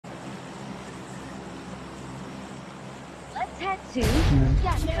head to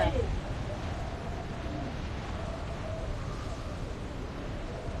Gatka.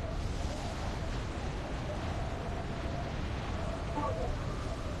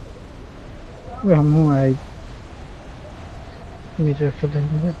 वे हम हूँ आई मेरे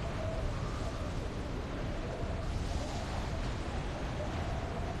खेलेंगे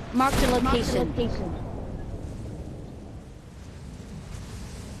Mark the location.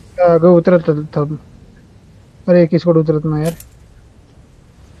 आगे उतरत था अरे किसको उतरत ना यार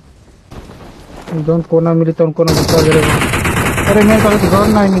जोन कोना मिली तो कोना बचा दे अरे मेरे पास जोन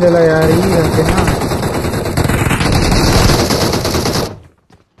नहीं मिलेला यार ये रहते ना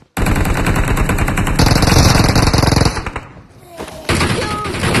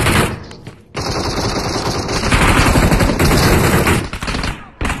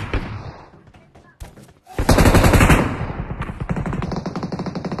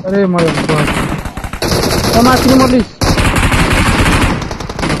अरे माय गॉड कमा किन मरली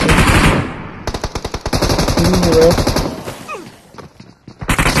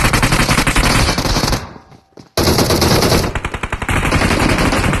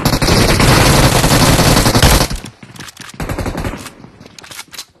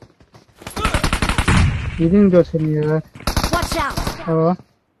Ini जो sini ya. Watch out. Apa?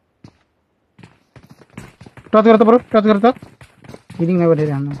 Tat करता. Ini नहीं बढ़े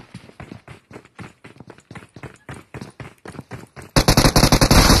रहना.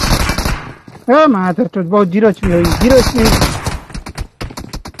 मात्र तो बहुत जीरो एचपी हुई जीरो एचपी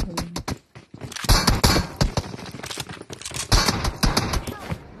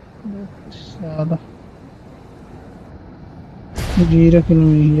साला जीरो क्यों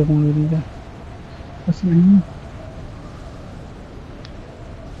नहीं है कौन लेगा बस नहीं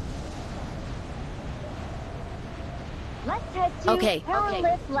Okay.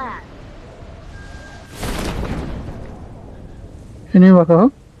 ini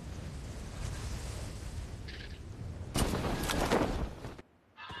bakal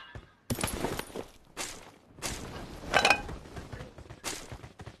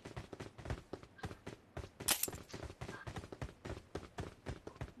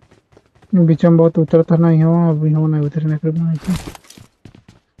बीच में बहुत उतरता नहीं हो अभी हो नहीं उतरने के बनाई थी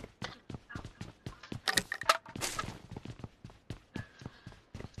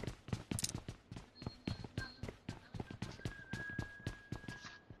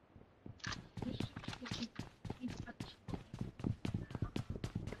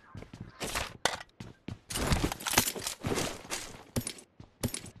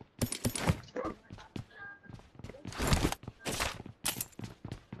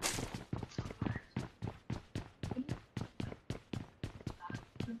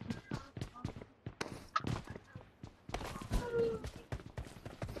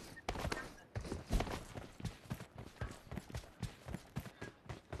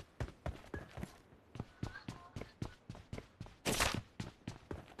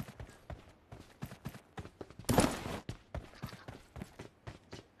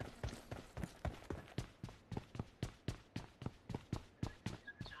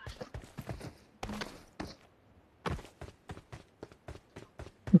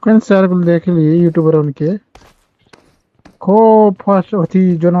कौन सारे को देख लिए यूट्यूबर उनके खूब फास्ट होती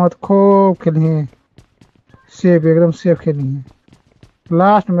जो ना खूब खेली है सेफ एकदम सेफ खेली है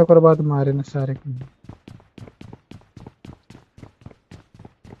लास्ट में कर बाद मारे ना सारे को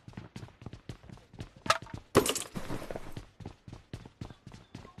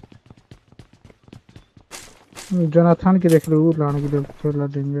जोनाथन की देख लो लाने के लिए खेला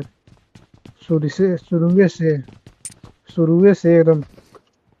डेंजर शुरू से एकदम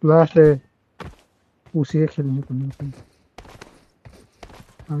लास्ट है उसी खेलने को नहीं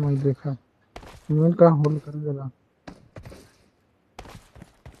हम देखा इवेंट का होल्ड करने लगा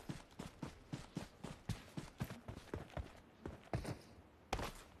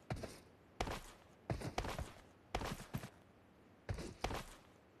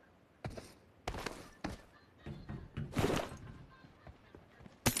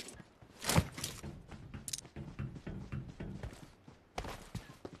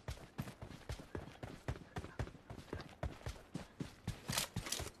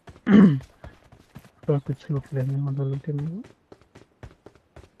तो कुछ लोग लेने मतलब लेते नहीं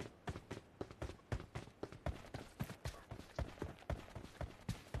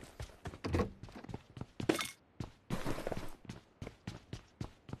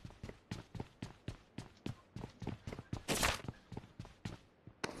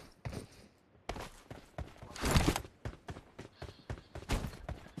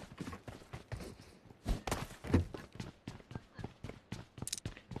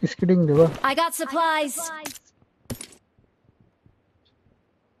I got supplies.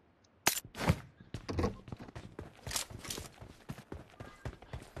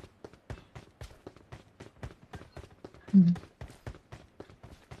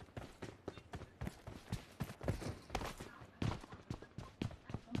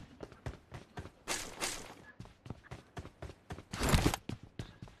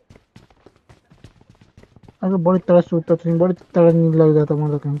 अगर बड़ी तरह से उतर थी बड़ी तरह नहीं लग जाता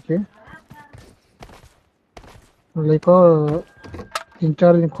मतलब कहीं के लाइक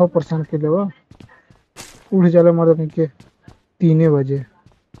 3-4 दिन खूब परेशान के लिए उठ जाला मतलब कहीं के 3 बजे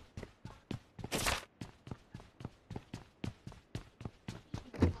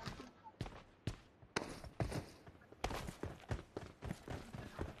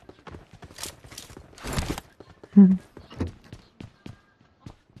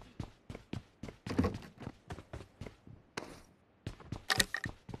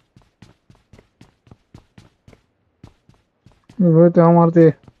वो तो हमारे ते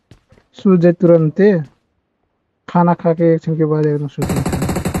सूझ जाए तुरंत खाना खा के 1 दिन के बाद एकदम सूझ जाए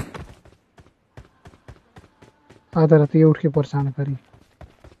आधा रात ये उठ के परेशान करी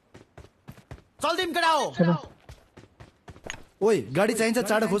चल दिम कराओ चलो ओए गाडी चाहिन्छ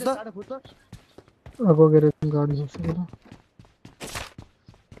चाँडो खोज त अब गएर गाडी हो सकला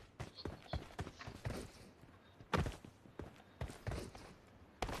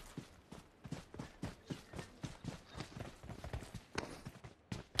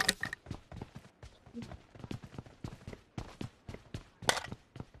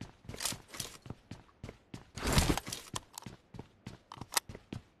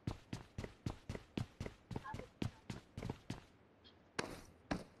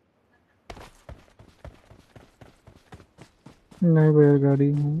नहीं भैया गाड़ी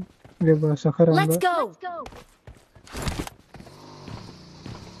मेरे पास सखर Let's go.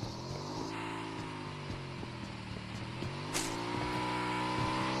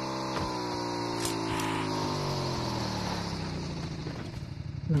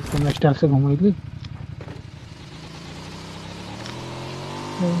 तो मैं स्टाइल से घुमाइली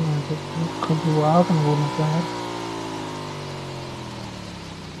खबुआ कन बोलना चाहे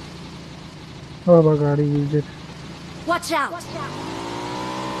अब गाड़ी यूज Watch out.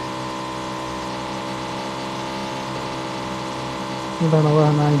 धनवा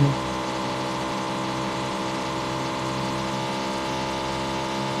नहीं है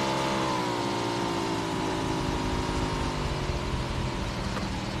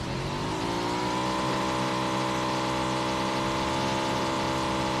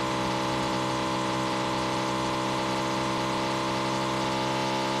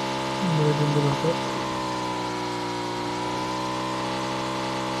मेरे जिंदगी को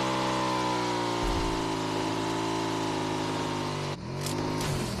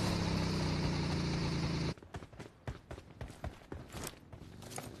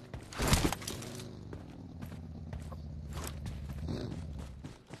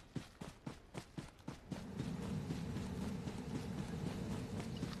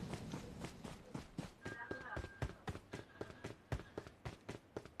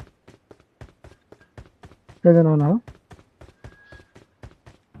कैसे ना हो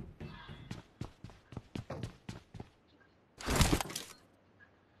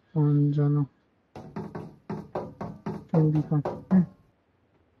कौन जानो कैंडी का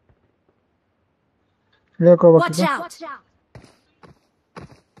ले को Watch बाकी out.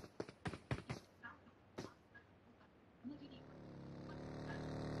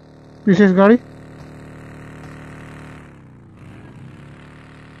 विशेष गाड़ी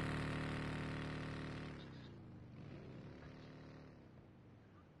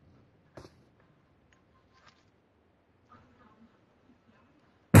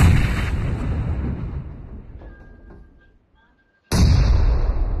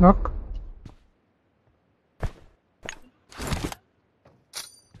नॉक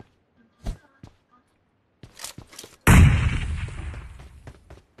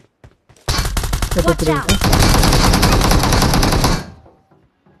Watch out.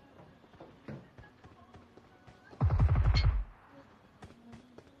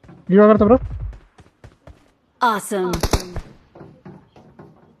 जीवा करता ब्रो Awesome.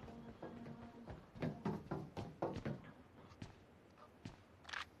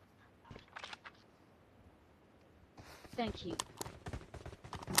 Thank you.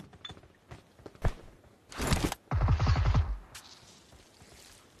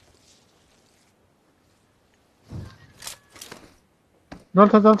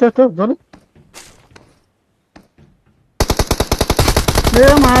 चल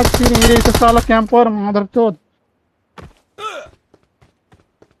ये मार सी मेरे इस साला कैंपर मदर चोद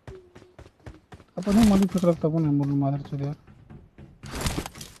अपन मली फिक्र रखता अपन मदर चोद यार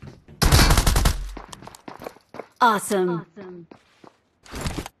Awesome.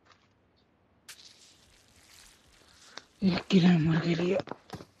 एक किलो मर के लिए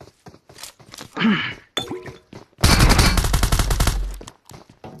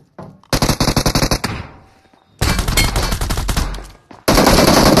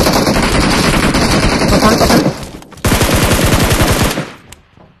पकड़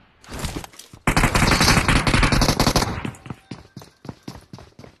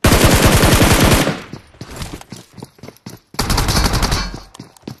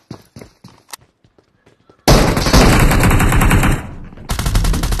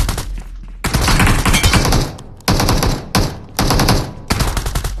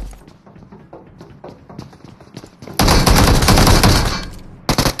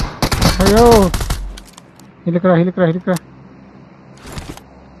हिल करा हिल करा हिल करा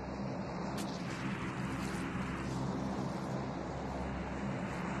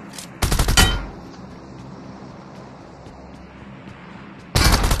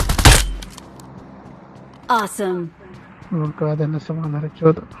Awesome. उनका देना सामान है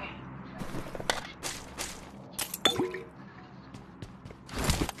 14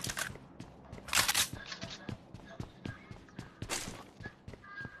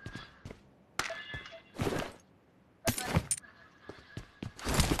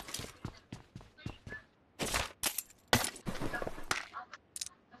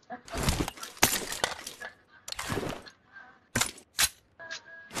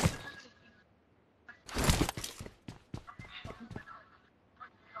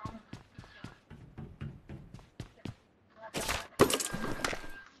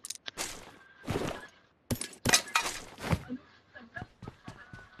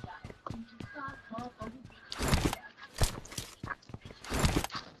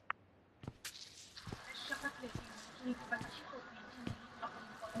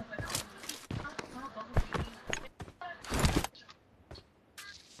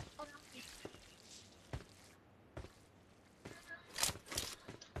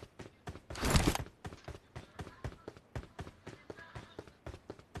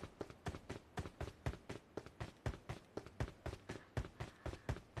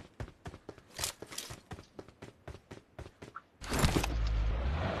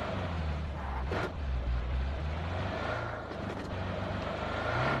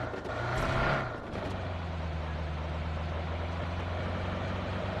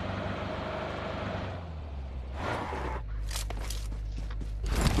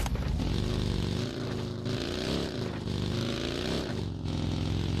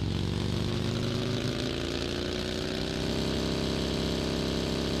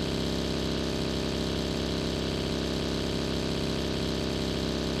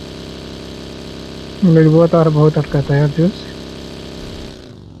 मेरी बहुत अटकाता है यार जूस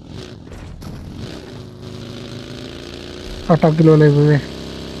 8 किलो ले हुए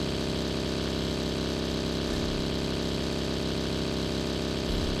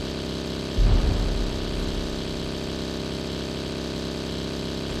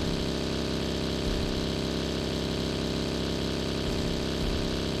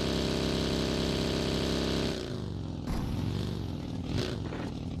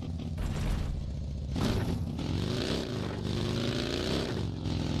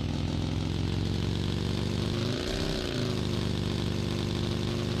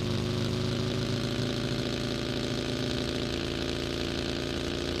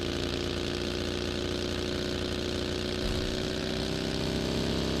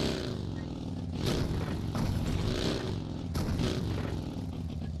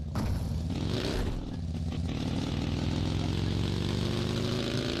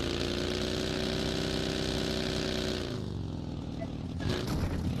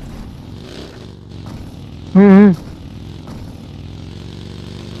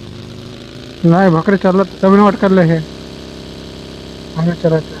नहीं भकरे चल तभी नोट कर ले है हमें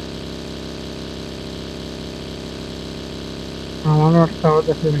चला हमारे अटका हो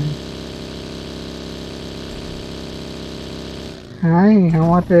तो फिर नहीं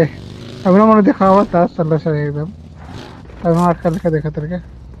हमारे अभी ना मैंने देखा हुआ था चल रहा एकदम तभी मैं अटका लेके देखा तेरे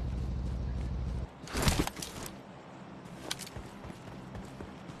के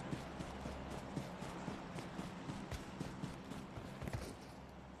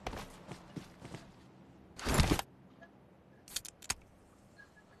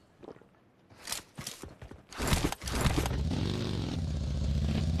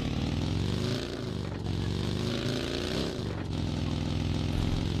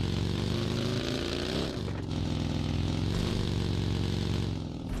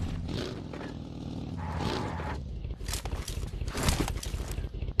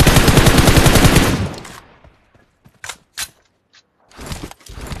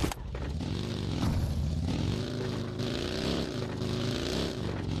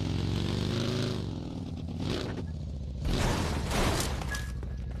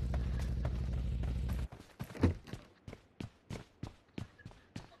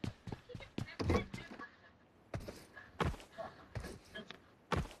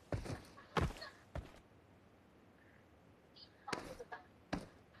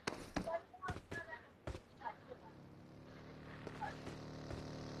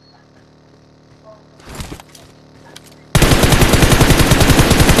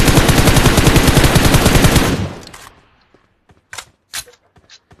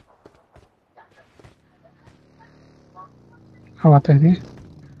अब आते हैं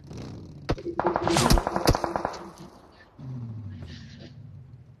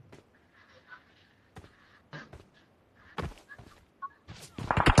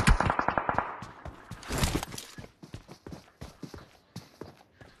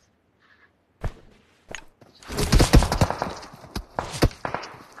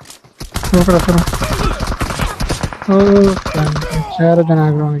रोकड़ा करो ओ 4 जना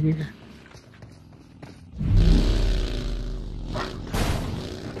आगे होंगे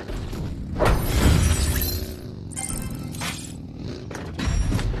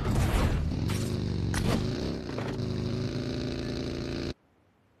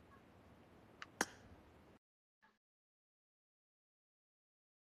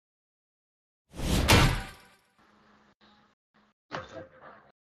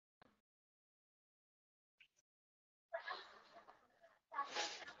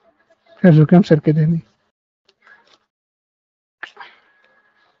फिर रुकम सर के देनी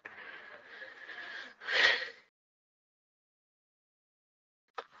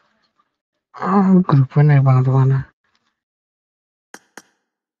ग्रुप में नहीं बना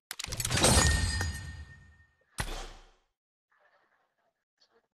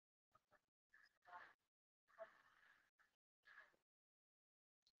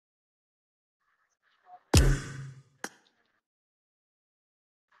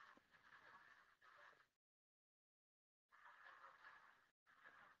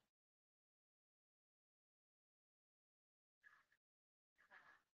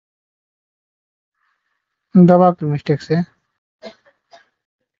दबा की मिस्टेक से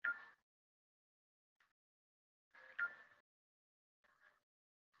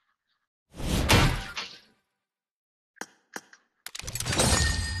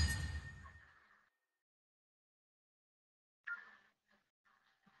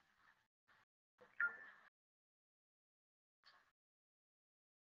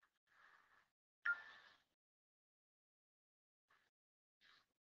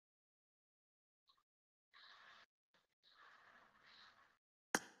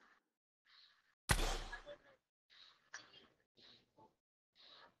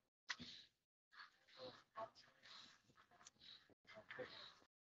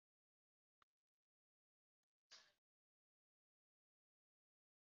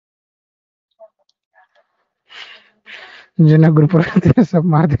जिन्हें ग्रुप रहते सब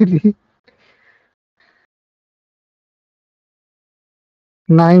मार देली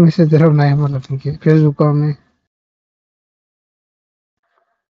ना ही मैसेज जरूर ना ही मतलब कि फेसबुक में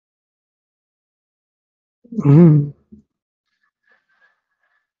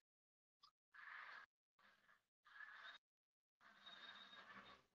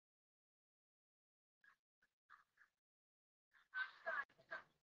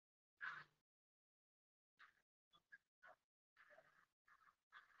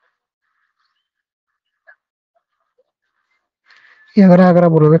ये अगर अगर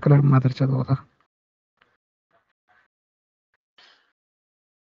बोलोगे कलर मादर चलो होता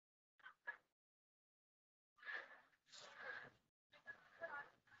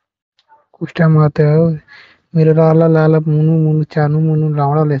कुछ टाइम आते हो मेरे लाला लाला मुनु मुनु चानू मुनु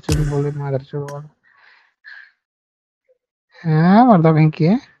लावड़ा लेचू बोले मादर चलो हाँ मतलब कहीं की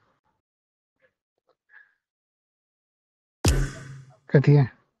है कथिया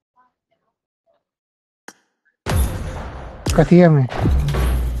कथिया में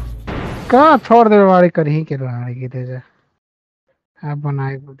का छोड़ दे वाली कर ही के रहा की दे जा आप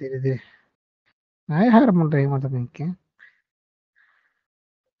बनाए धीरे धीरे नहीं हर मन रही मतलब कहीं के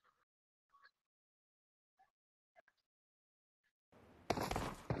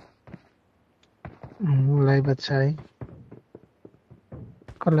लाइव अच्छा है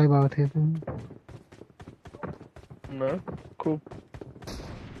कल लाइव बात है तुम ना खूब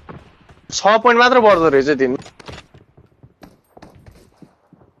 6 पॉइंट मात्र बढ्दो रहेछ दिन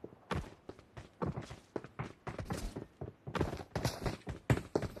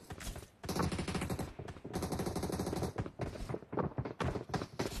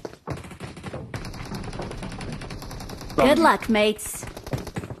Good luck, mates.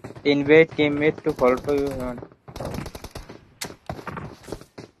 Invite teammate to follow you.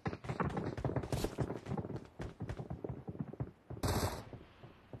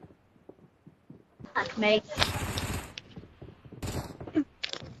 Luck, mates.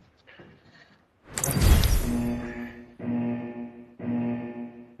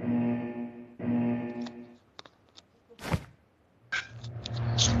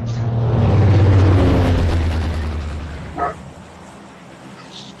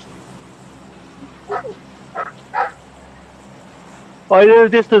 अहिले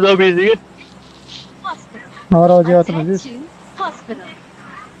त्यस्तो छ बिजी और हो जाओ तो जी Hospital.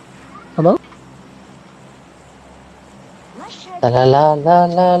 Hello La la la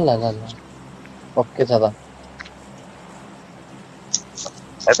la la la la. Okay दादा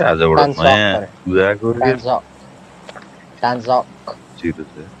अरे आज बड़ा मैं पूरा कर डान्स चिरो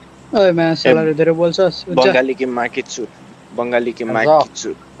छ ओए मैं साला धेरै बोल्छस् बंगाली की माँ की चुत बंगाली की माँ Tanzok.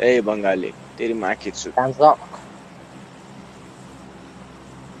 खींचू ए बंगाली तेरी माँ खींचू Tanzok.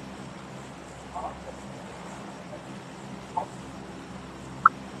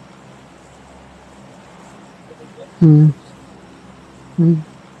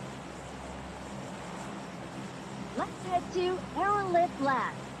 Let's head to Aerolith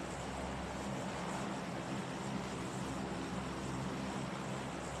Lab.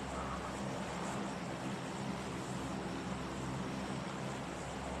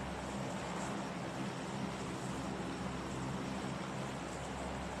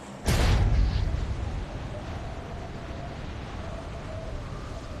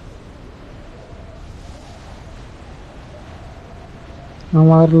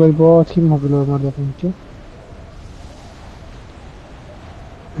 हमारे लिए बहुत ही मोबिल है हमारे अपन के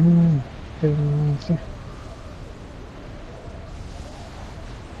फिर से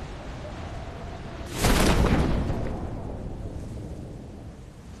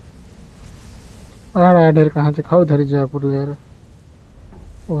राइडर कहाँ से खाओ धरी जयपुर यार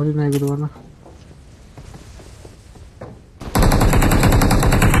और ही नहीं गुरुवाना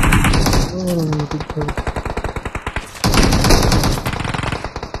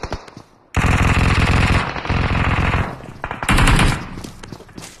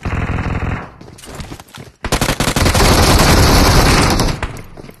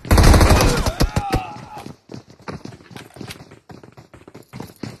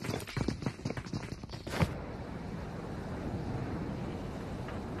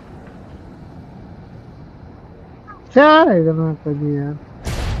क्या इधर में कर दिया यार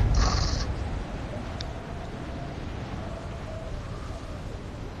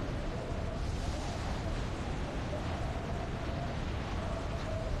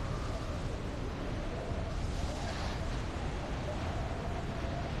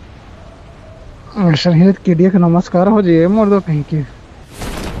शहीद के का नमस्कार हो जाए मोर दो कहीं के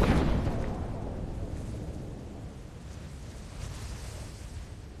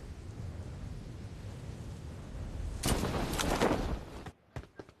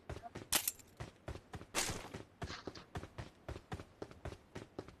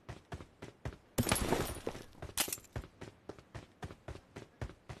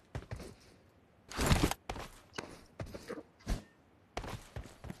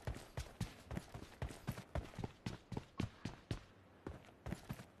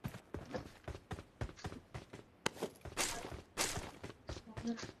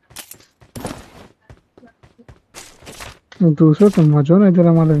दूसरों तो मजो नहीं दे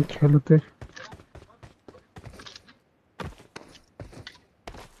रहा हमारे खेलते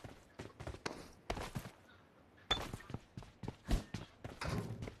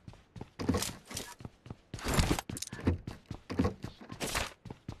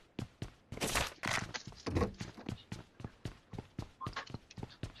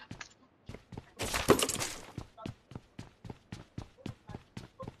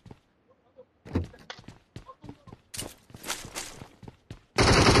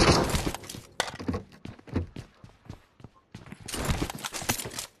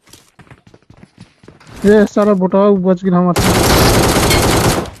ये सारा बुटाओ बच गया हमारे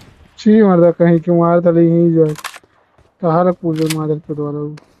छी मरदा कहीं क्यों मार तले यहीं जाए कहार पूजो मादर के द्वारा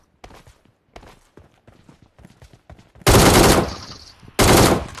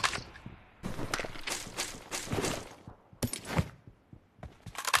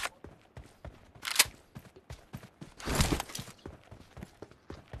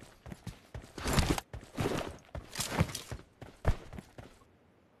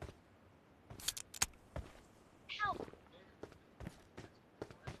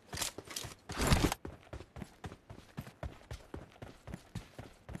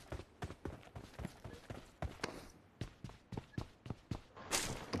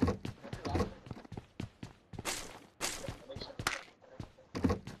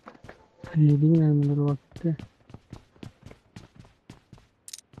हीलिंग है मेरे वक्त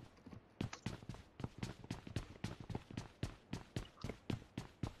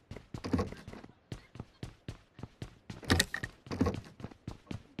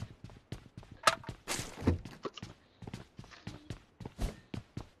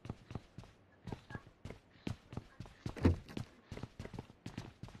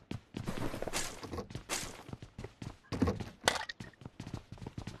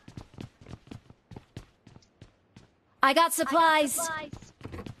I got supplies.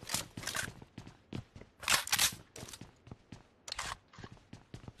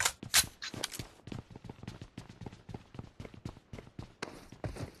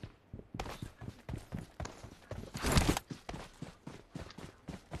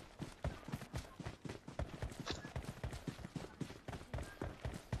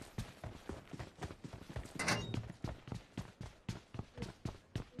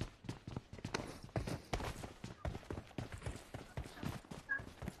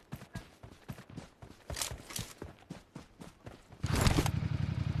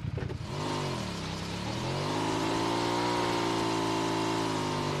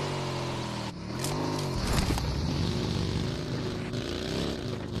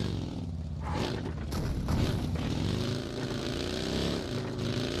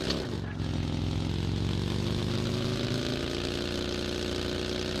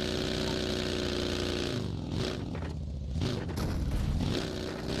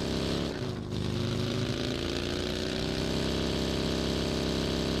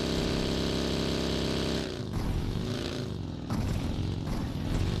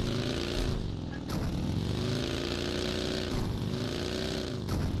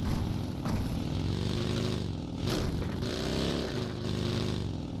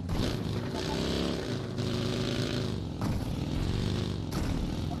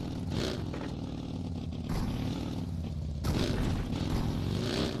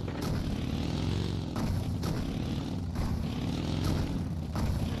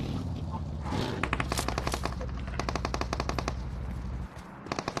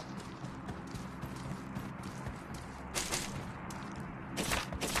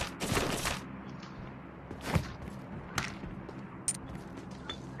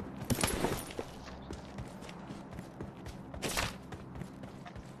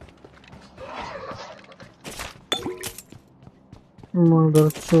 मदर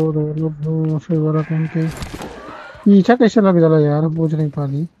चोद लोग से वाला कौन के पीछा कैसे लग जाला यार पूछ नहीं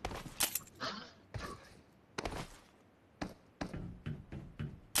पाली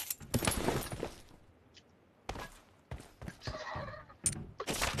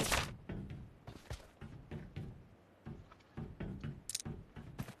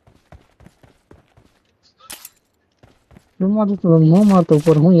तुम मार तो मुंह मार तो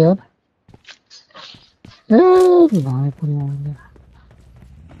ऊपर हूँ यार ए भाई पूरी आ गया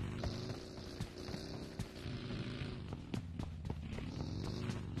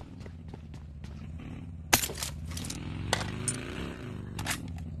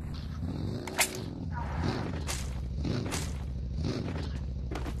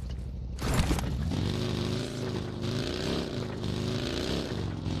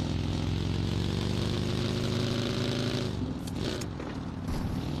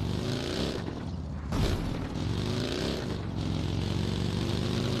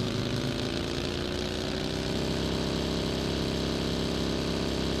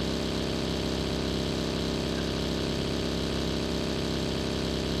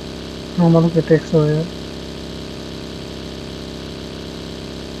हमारे के टैक्स हो यार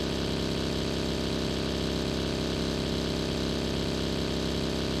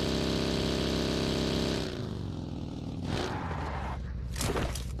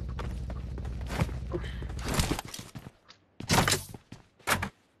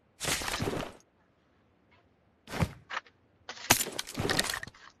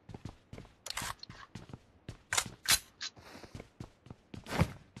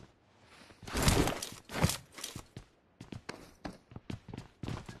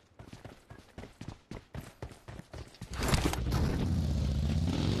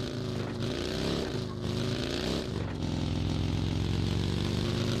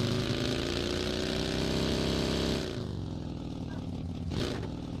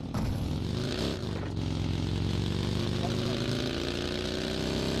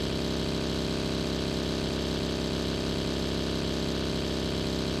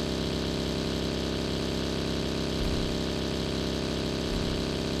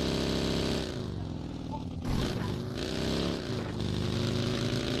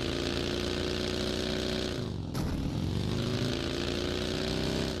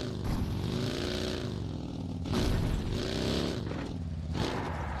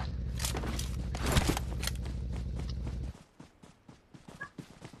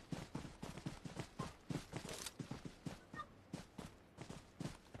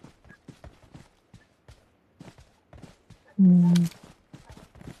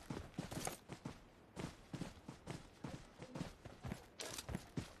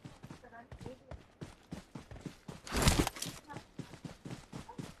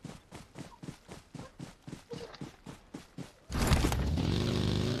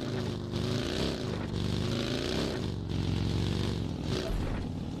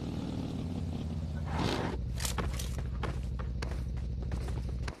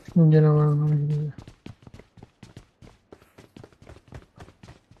मुझे ना मालूम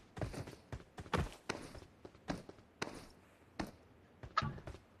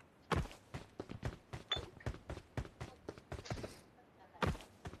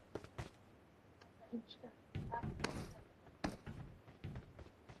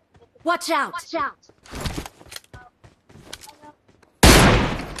Watch out!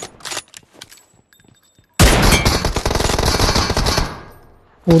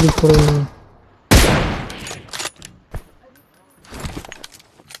 पूरी पूरी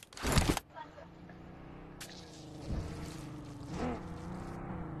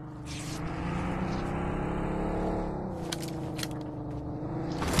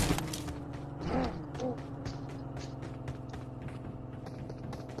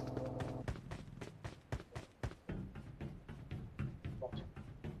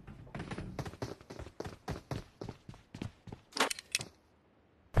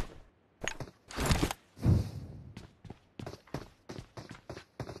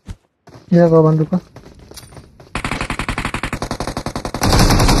ये को बंदूक का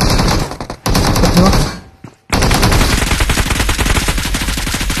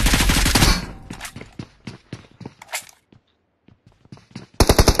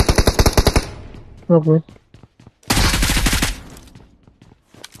ओके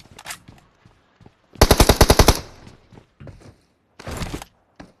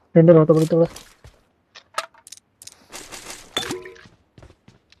टेंडर होता बड़ी थोड़ा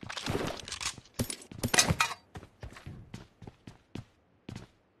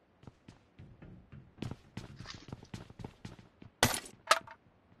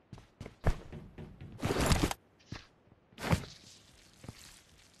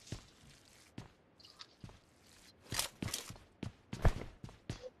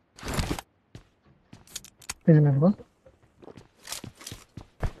बिजनेस को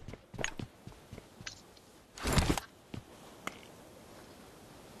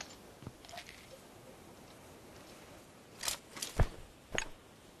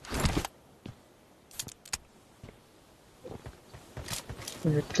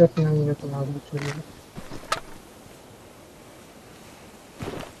दिक्कत नहीं है तुम्हारी चलिए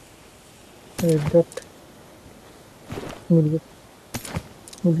इज्जत मिल गई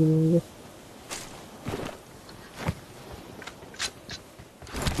मिल गई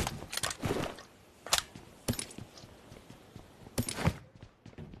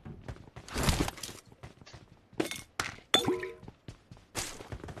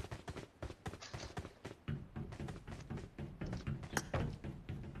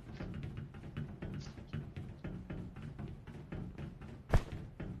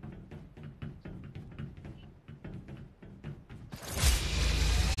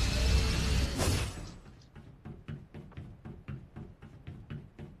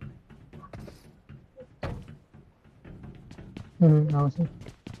awesome.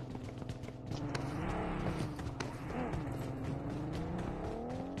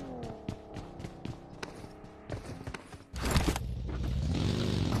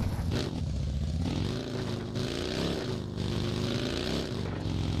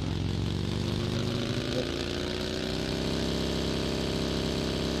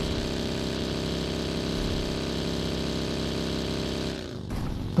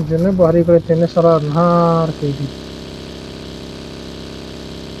 जिन्हें बाहरी करे तेने सारा नार के दी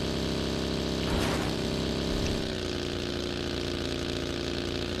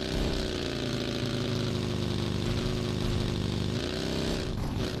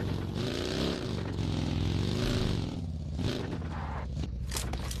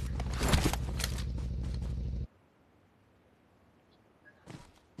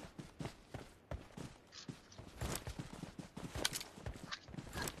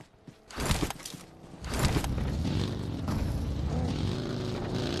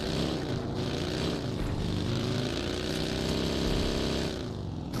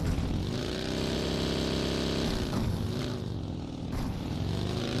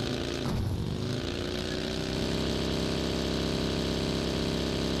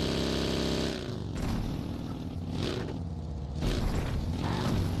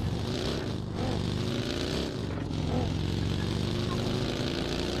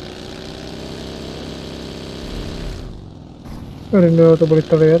अरे तो बड़ी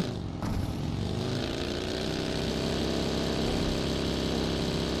तड़े यार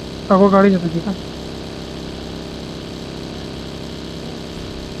आगो गाड़ी जाती थी का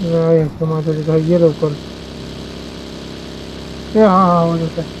यार टमाटर दिखा ये लोकल ये हाँ हाँ वो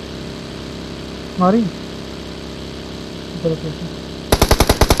जैसे मारी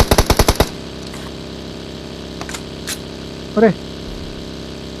अरे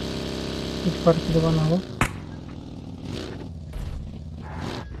इस पर की दुकान होगा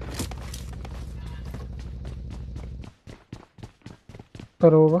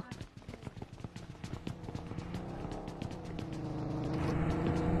होगा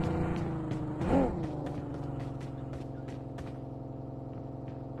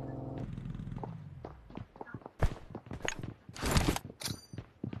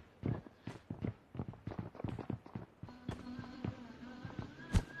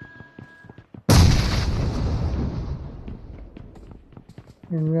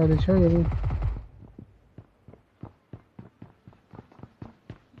इनमें अच्छा ये भी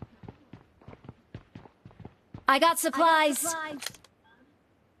I got supplies.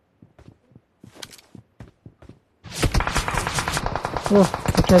 ओह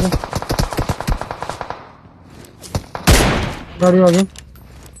अच्छा है गाड़ी आ गई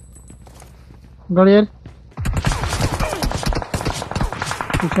गाड़ी यार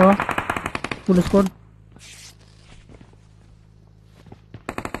पीछे पुलिस कोड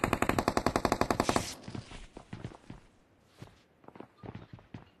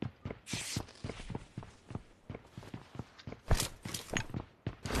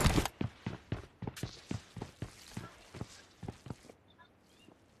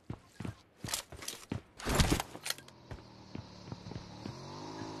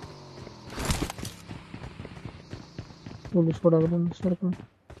पुलिस कोड आगे सर को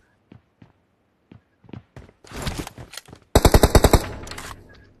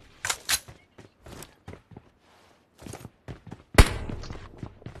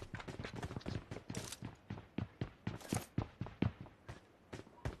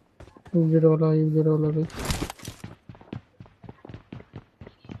जीरो वाला भी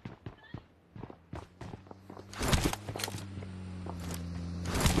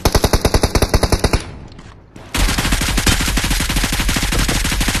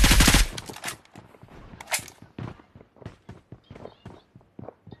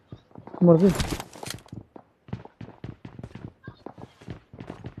मर गई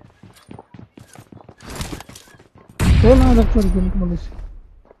तो ना रख कर गेम को बस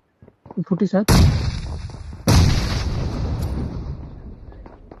फुटी साथ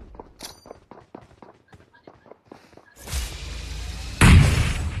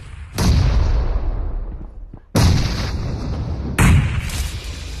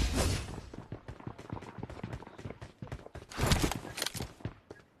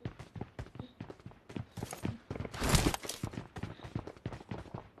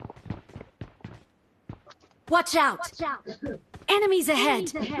Watch out! Enemies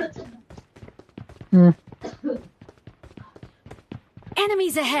ahead!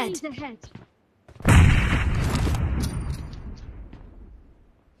 Enemies ahead!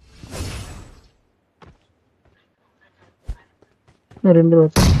 రెండు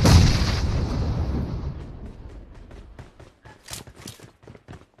రోజులు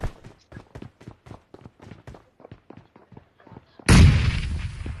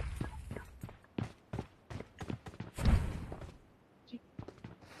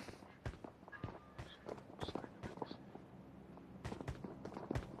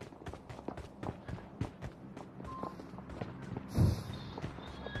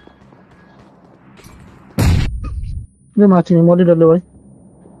ये माची में मोली डाले भाई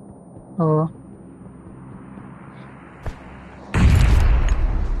हाँ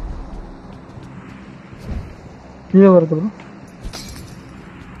ये कर दो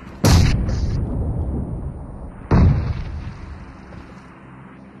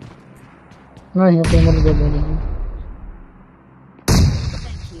नहीं अपने मोली डाले नहीं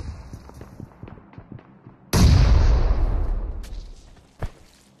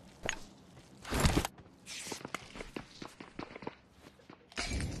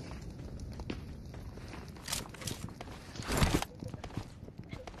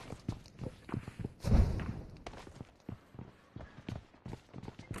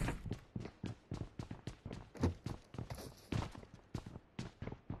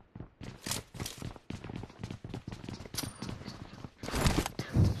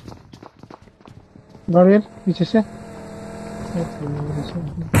गाड़ियर पीछे से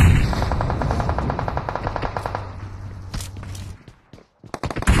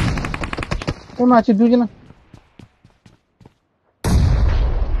तो माची दूजे ना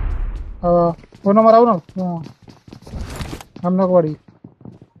फोन नंबर आओ ना हम लोग बड़ी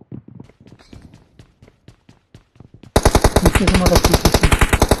पीछे से मतलब पीछे से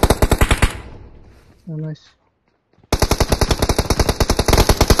nice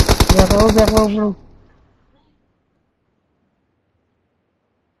back bro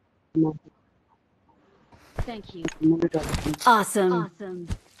Thank you. Awesome.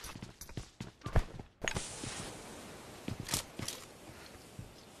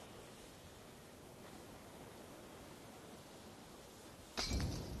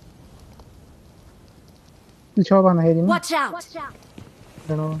 पीछे बना है जी Watch out!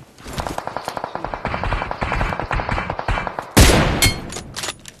 दोनों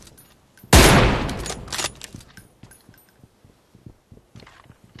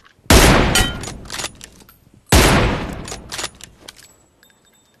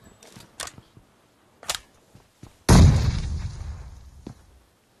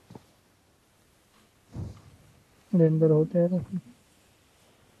अंदर होते हैं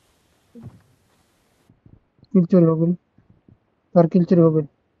किल चोरी हो गई पर किल चोरी हो गई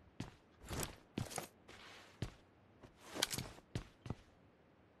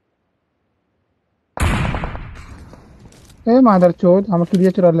ए मादर चोद हम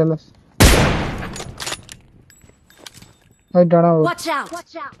क्लियर चुरा लेलस भाई डरा हो Watch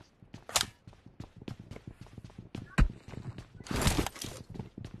out!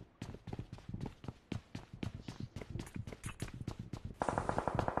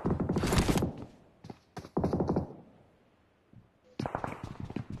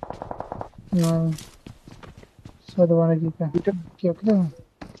 सदवाने जी का क्या क्या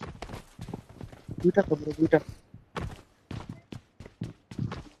দুইটা করবো দুইটা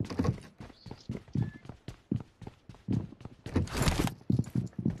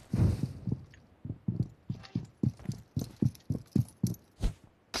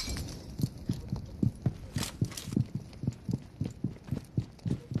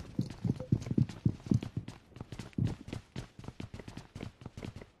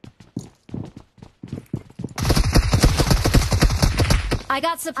I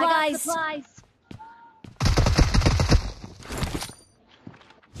got supplies.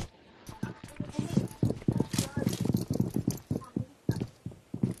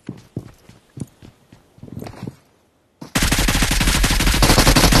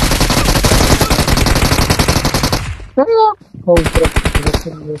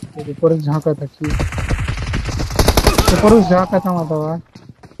 ऊपर झांका था कि ऊपर झांका था मतलब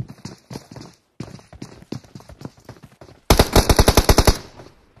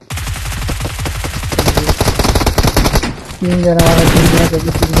 3 जना वाला 3 जना के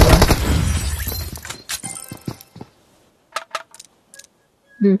 3 जना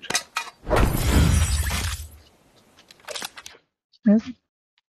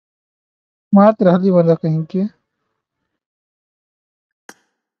मात्र हदी वाला कहीं के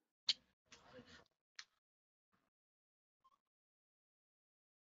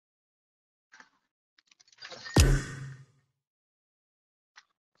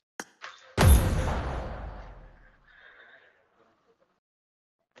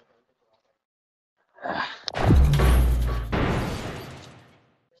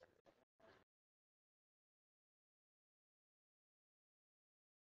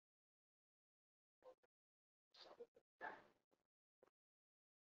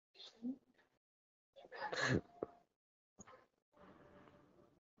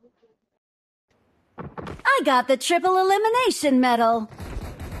I got the triple elimination medal.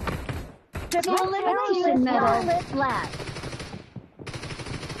 Triple elimination medal. Last.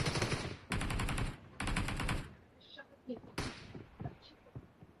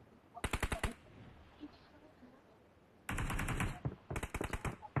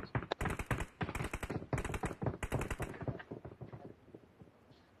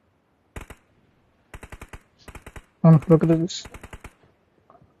 look at this.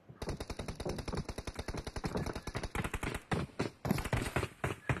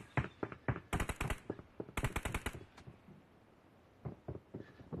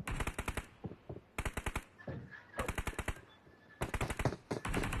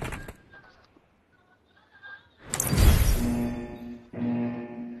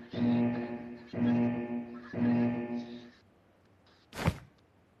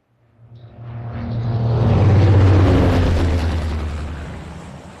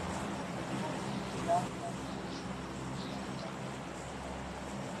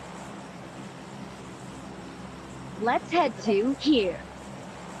 Let's head to here.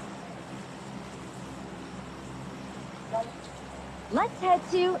 Let's head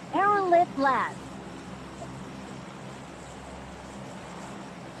to Aerolift Lab.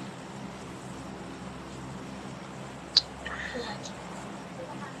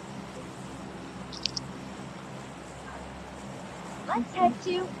 Let's head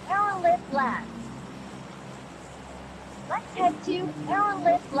to Aerolift Lab. Let's head to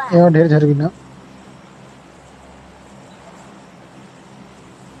Aerolift Lab. यहाँ ढेर झर गिना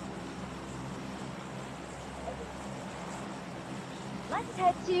Let's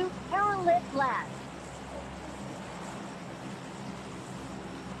head to Aerolift Lab.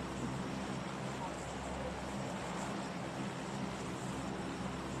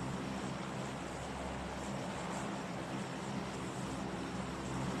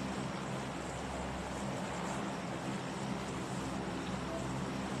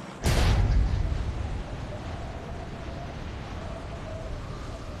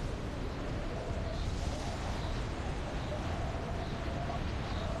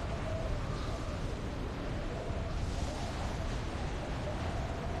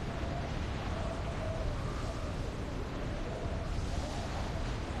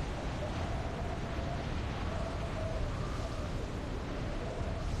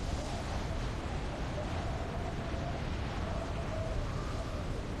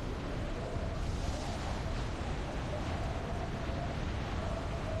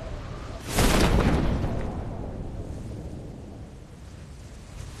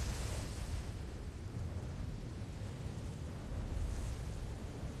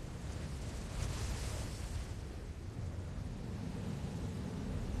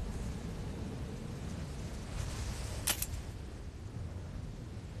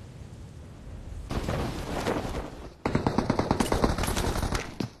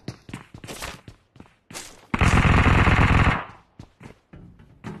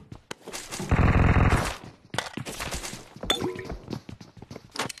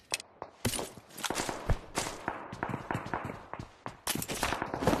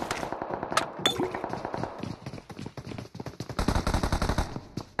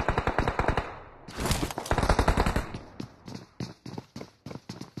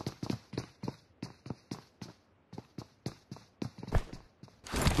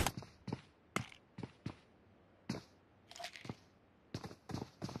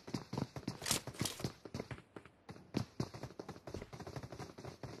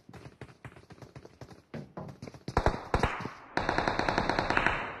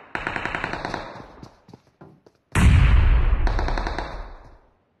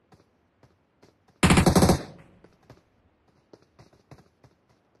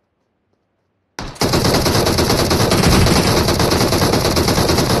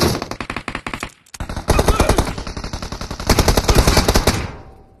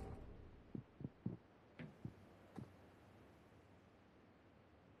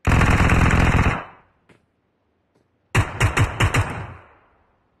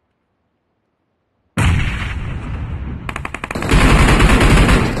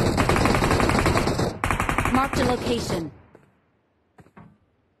 Marked a location.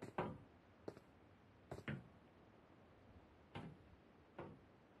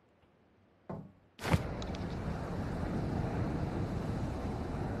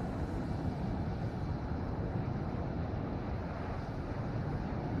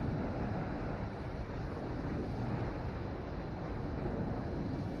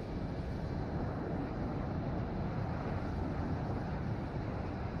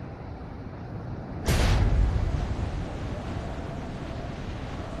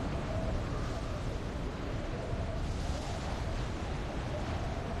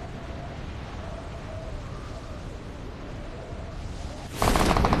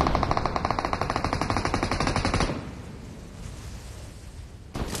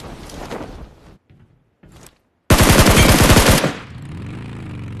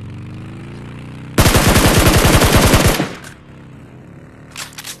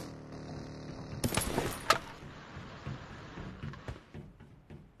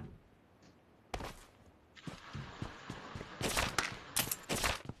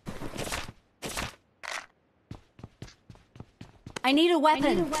 I need a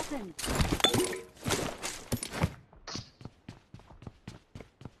weapon.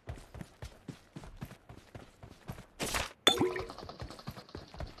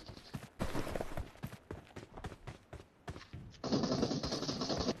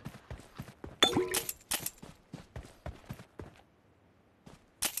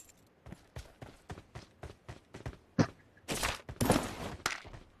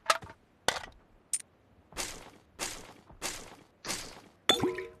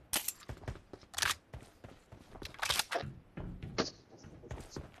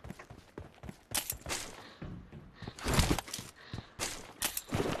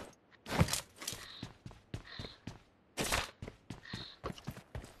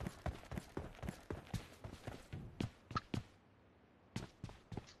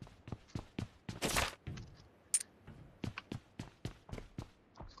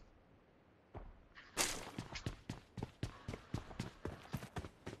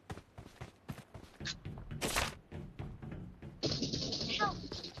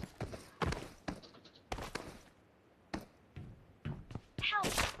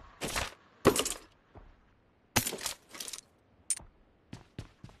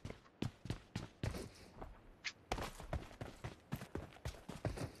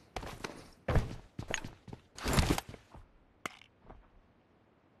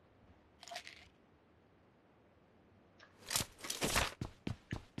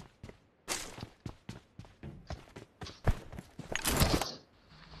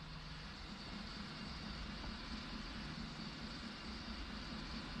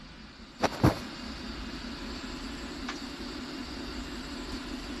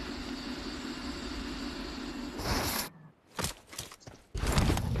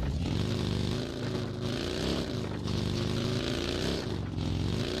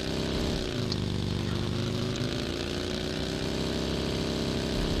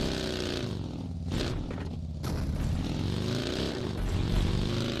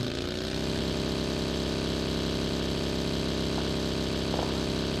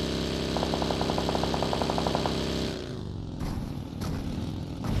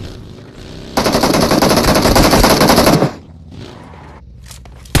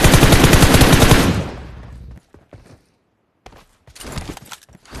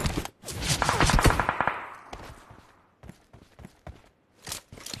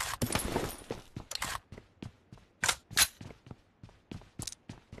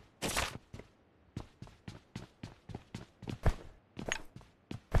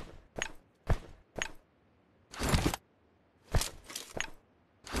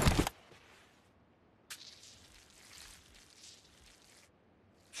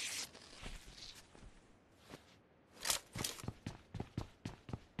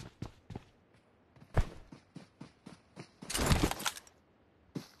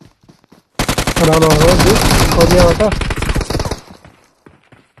 No, हो गया बेटा।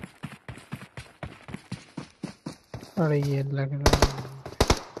 अरे ये लग रहा है।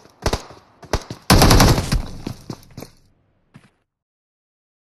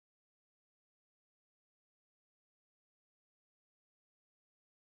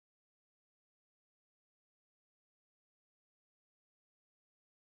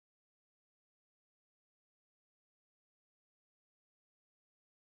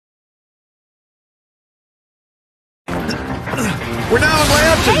 We're now in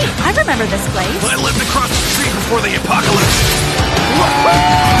Lampton. Hey, I remember this place. I lived across the street before the apocalypse.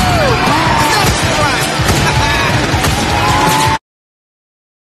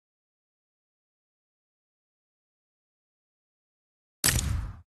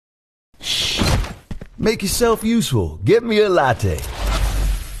 Make yourself useful. Get me a latte.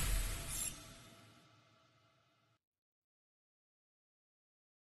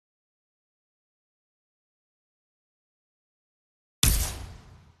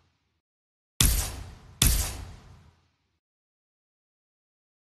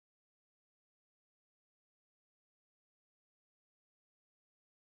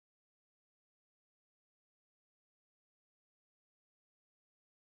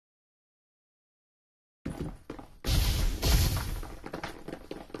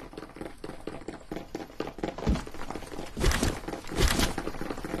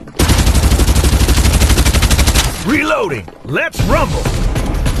 Reloading! Let's rumble!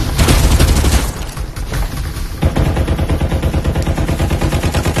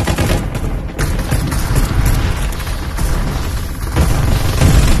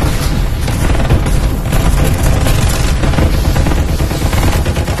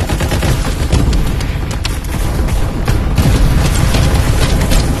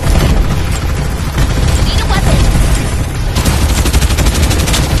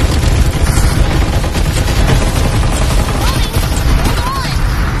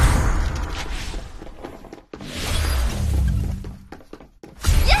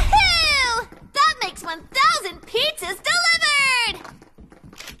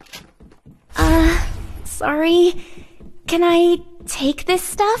 Sorry. Can I take this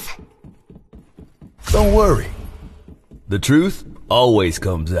stuff? Don't worry. The truth always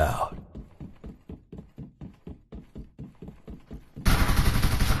comes out.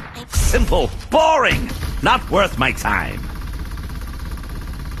 Simple, boring, not worth my time.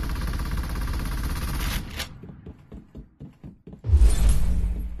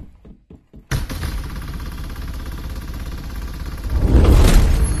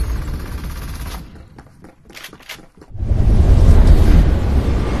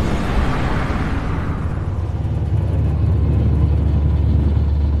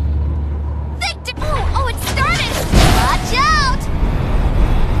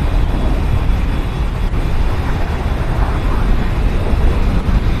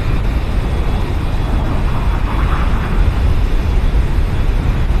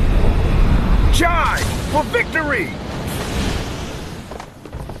 For victory!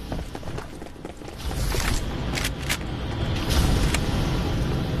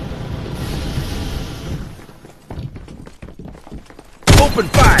 Open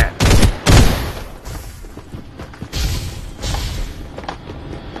fire!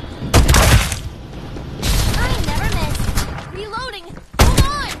 I never miss. Reloading. Hold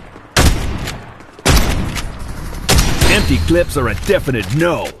on. Empty clips are a definite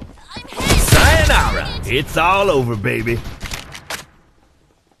no. Sayonara! It's all over, baby.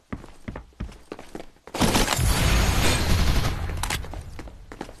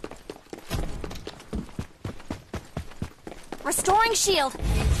 Restoring shield.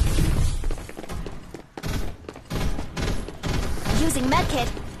 Using medkit.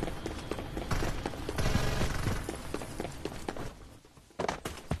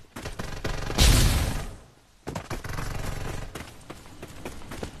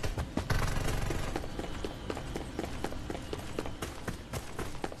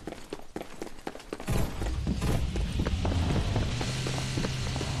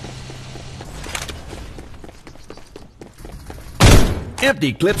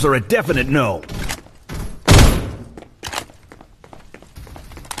 Empty clips are a definite no.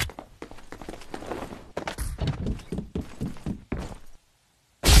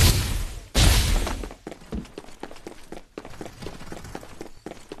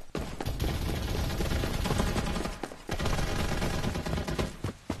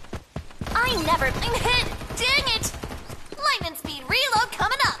 I'm hit! Dang it! Lightning speed reload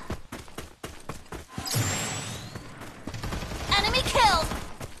coming up! Enemy killed!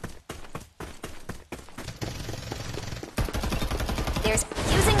 There's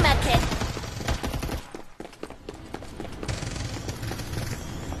using medkit.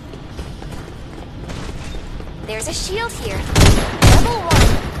 There's a shield here. Level 1.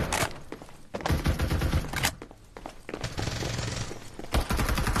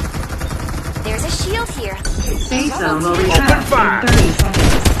 There's a shield here. Safe zone will Open return fire! in 30 seconds.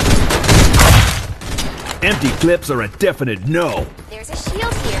 Empty clips are a definite no. There's a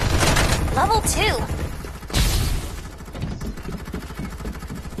shield here. Level 2.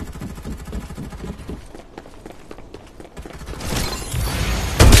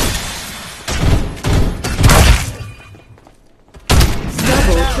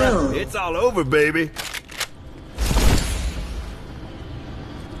 Double kill. It's all over, baby.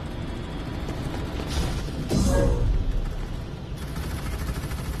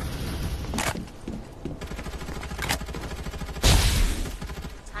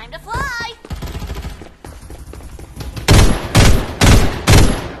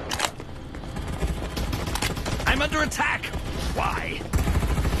 I'm under attack. Why?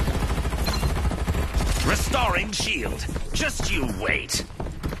 Restoring shield. Just you wait.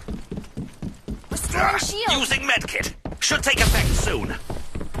 Restoring shield. Using medkit. Should take effect soon.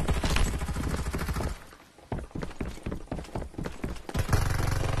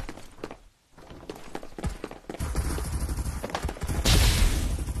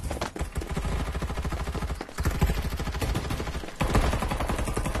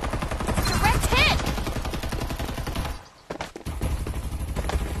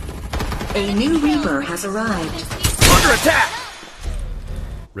 A new Reaper has arrived. Under attack!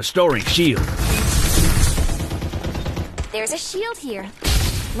 Restoring shield. There's a shield here.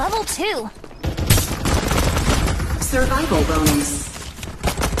 Level 2. Survival bonus.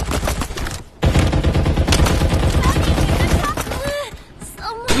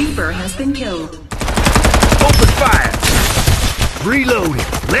 Reaper has been killed. Open fire! Reloading.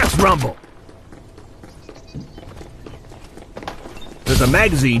 Let's rumble. There's a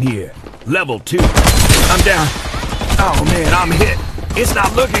magazine here. Level 2. I'm down. Oh man, I'm hit. It's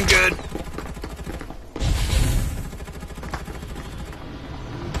not looking good.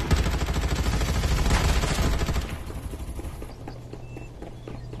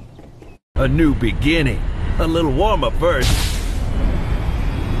 A new beginning. A little warm-up first.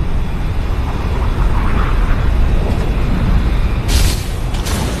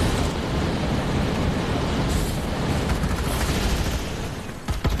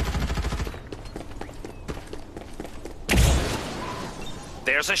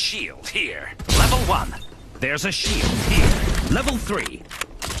 There's a shield here. Level 1. There's a shield here. Level 3.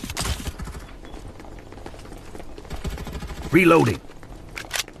 Reloading.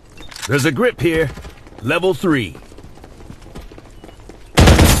 There's a grip here. Level 3.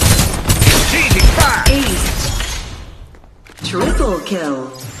 Changing fire! Ace. Triple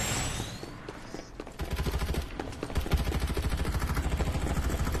kill.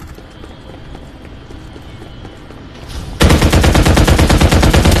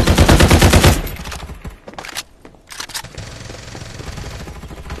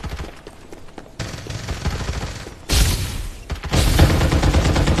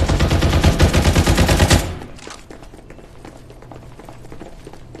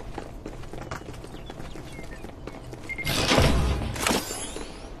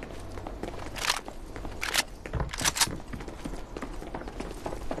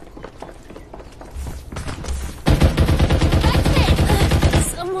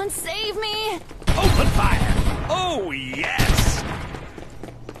 Save me! Open fire! Oh, yes!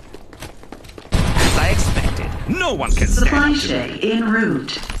 As I expected, no one can Supply stand to ship me. en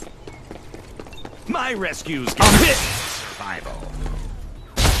route. My rescues I'm give hit. survival.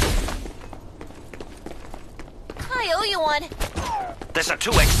 I owe you one. There's a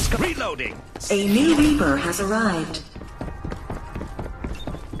 2x reloading. A new Reaper has arrived.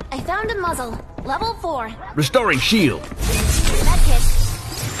 I found a muzzle. Level 4. Restoring shield. Medkit.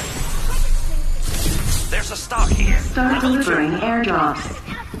 There's a stock here. Start delivering airdrops.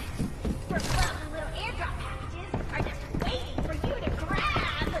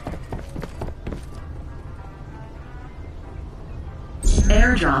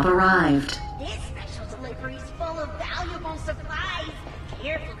 Airdrop arrived. This special delivery is full of valuable supplies,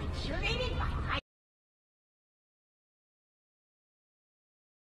 carefully curated by my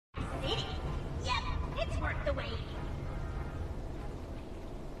city. Yep, it's worth the wait.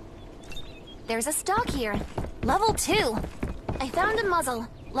 There's a stock here. Level 2. I found a muzzle.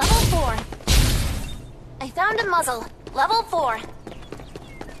 Level 4. I found a muzzle. Level 4.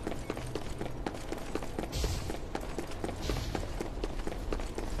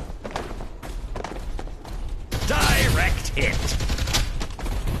 Direct hit.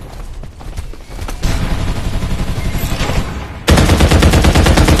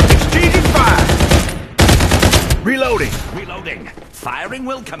 Exchanging fire. Reloading. Reloading. Firing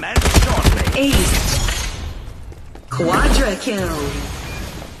will commence shortly. Ace. Quadra kill.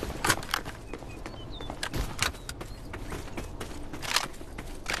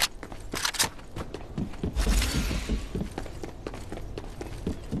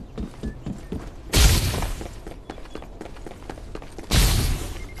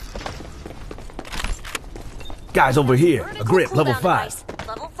 Guys over here. A grip. Level 5. Device.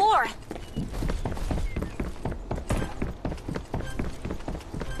 Level 4.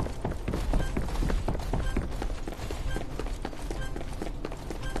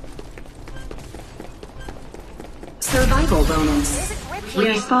 Survival bonus. There's a grip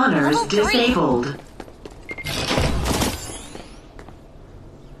here. Respawners Level 3. disabled.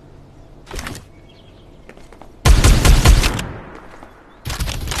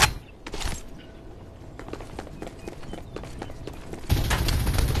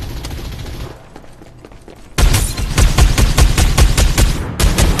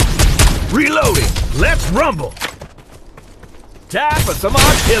 rumble. Time for some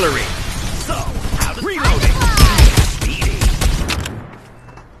artillery. So, how to reloading? Speedy.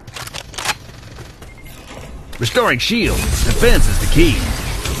 Restoring shield. Defense is the key.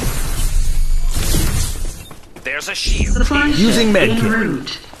 There's a shield. Supply Using ship en medkit.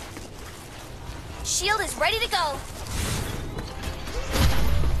 route. Shield is ready to go.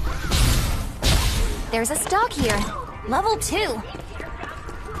 There's a stock here. Level 2.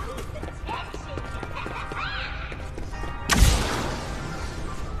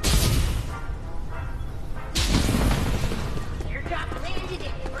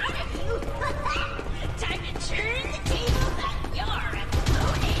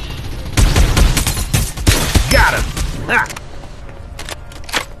 Got him. Ah.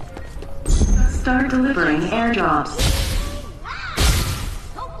 Start delivering airdrops.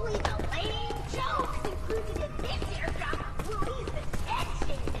 Hopefully the lame jokes included in this airdrop will ease the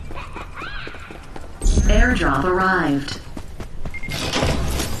tension. Airdrop arrived.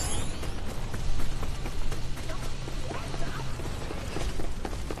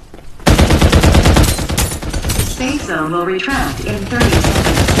 Safe zone will retract in 30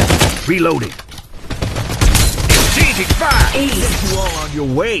 seconds. Reloading. Exchanging fire. Ace. Get you all on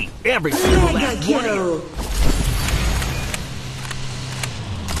your way. Every single last one of you.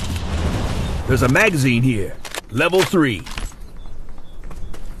 There's a magazine here. Level 3.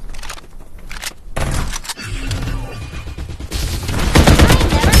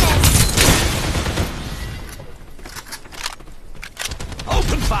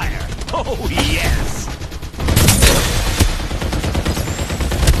 Open fire. Oh, yes.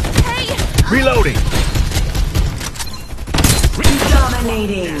 Reloading.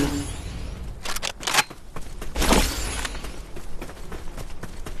 Dominating.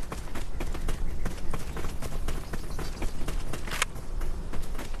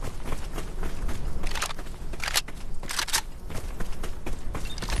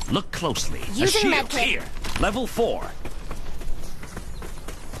 Look closely. A Using shield medkit. here. Level 4.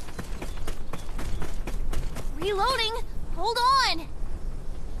 Reloading. Hold on.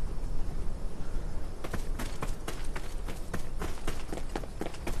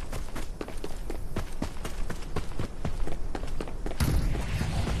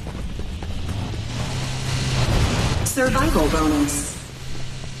 Survival bonus.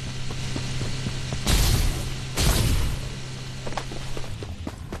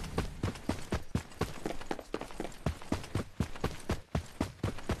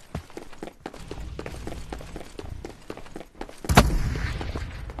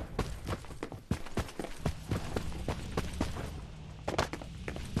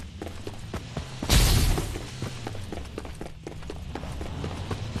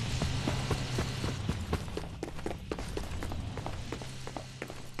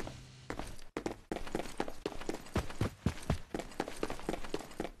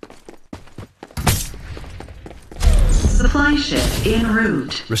 Supply ship en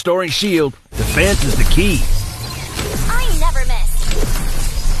route. Restoring shield. Defense is the key. I never miss.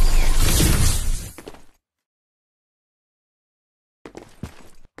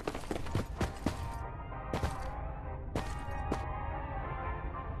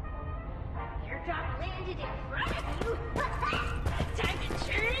 Airdrop landed in front of you. Time to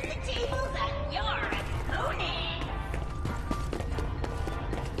turn the tables on your opponent.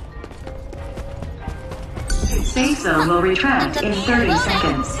 Safe zone will retract in 30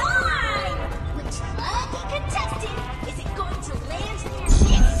 seconds. Time! Which lucky contestant is it going to land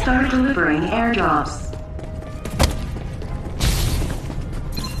near this? Start delivering airdrops.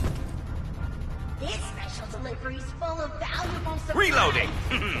 This special delivery is full of valuable supplies. Reloading.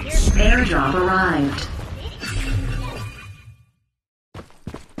 Airdrop arrived.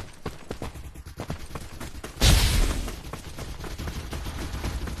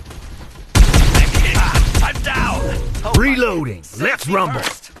 I'm down. Oh, Reloading. Let's rumble.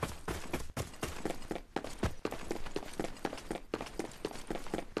 First.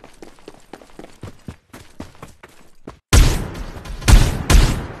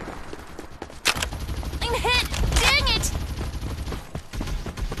 I'm hit. Dang it.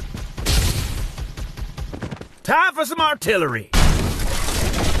 Time for some artillery.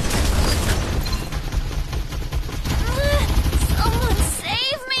 Someone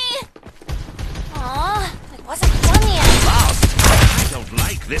save me. Aw, it wasn't done yet. Lost. I don't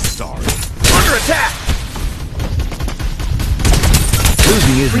like this story. Under attack.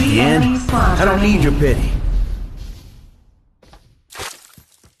 Losing isn't the end. I don't need your pity.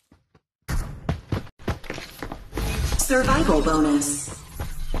 Survival bonus.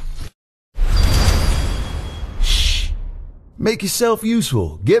 Make yourself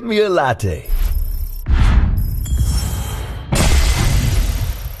useful. Get me a latte.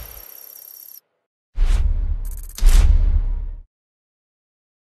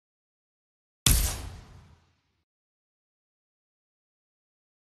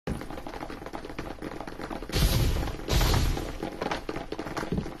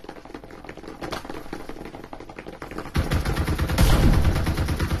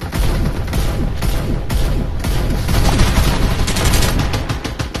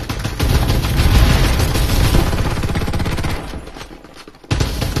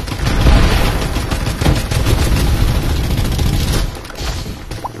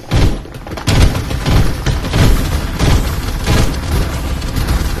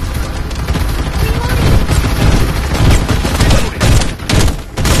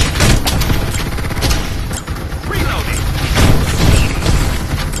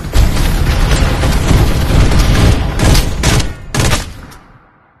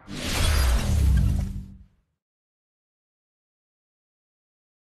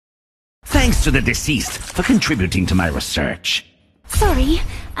 Thanks to the deceased for contributing to my research. Sorry.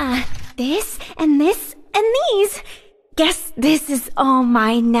 This and this and these. Guess this is all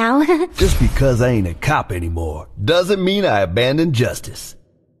mine now. Just because I ain't a cop anymore doesn't mean I abandoned justice.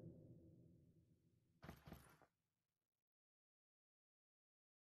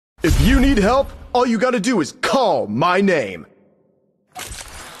 If you need help, all you gotta do is call my name.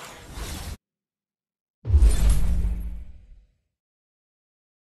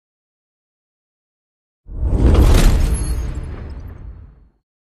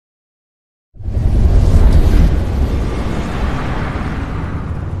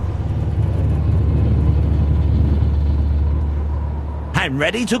 I'm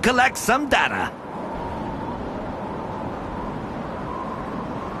ready to collect some data.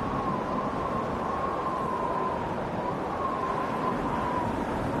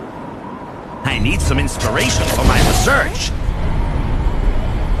 I need some inspiration for my research.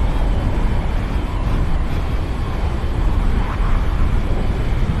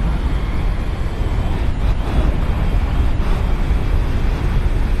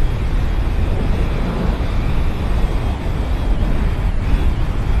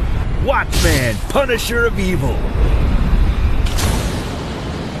 Watchman, Punisher of Evil.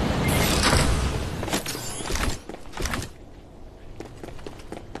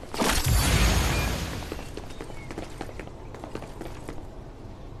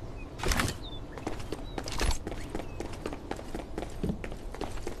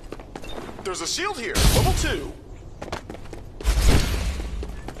 There's a shield here, level 2.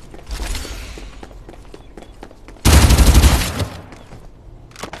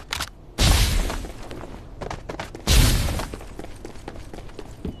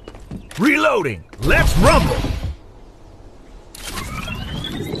 Reloading. Let's rumble.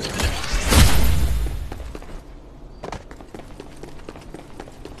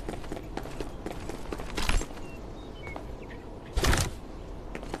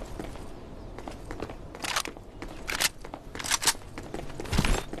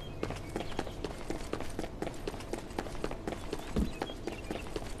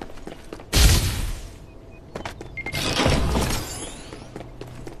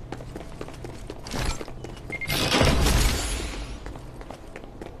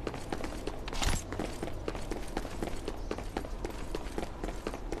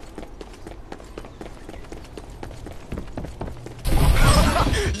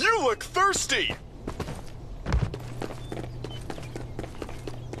 You look thirsty!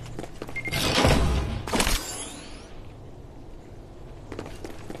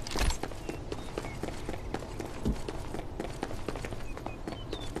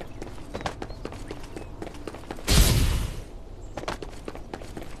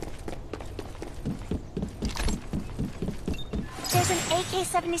 There's an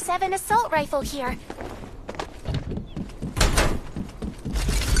AK-77 assault rifle here.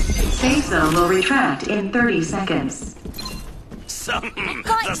 Safe zone will retract in 30 seconds.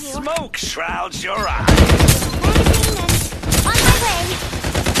 The smoke shrouds your eyes. Magazine and on my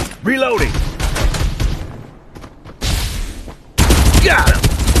way. Reloading. Got him.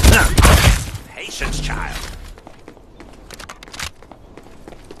 Patience, child.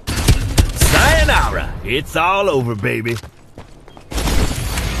 Sayonara. It's all over, baby.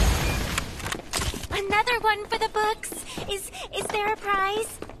 Another one for the books. Is there a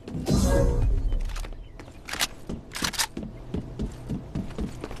prize?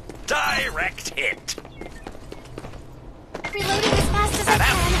 Direct hit. Reloading as fast as I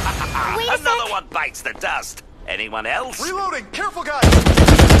can. Wait a Another sec. one bites the dust. Anyone else? Reloading! Careful, guys!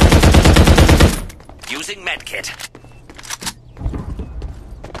 Using medkit.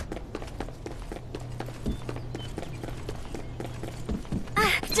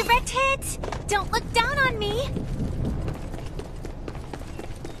 Direct hit. Don't look down on me.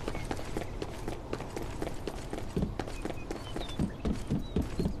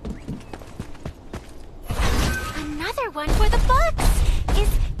 Another one for the books.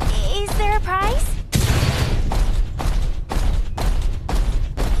 Is there a prize?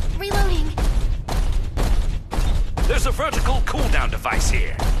 Reloading. There's a vertical cooldown device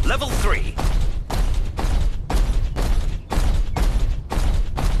here. Level 3.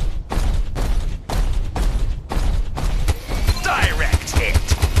 Direct hit.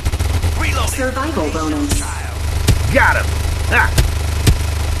 Reloading. Survival bonus. Got him. Ah.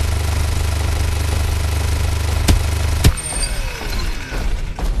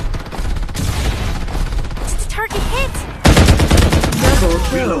 Target hit. Double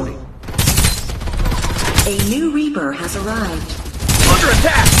kill. A new Reaper has arrived. Under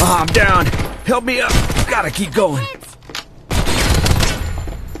attack. Oh, I'm down. Help me up. Gotta keep going.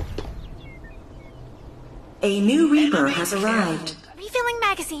 A new Reaper has arrived. Refilling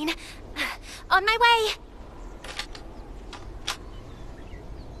magazine. On my way.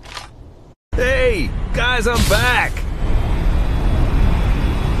 Hey, guys, I'm back.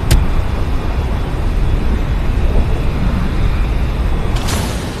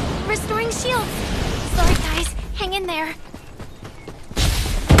 Restoring shields. Sorry, guys. Hang in there.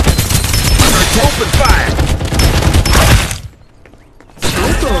 Open fire.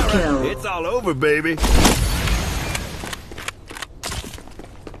 Triple kill. It's all over, baby.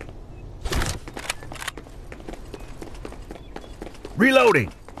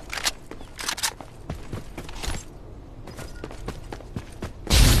 Reloading.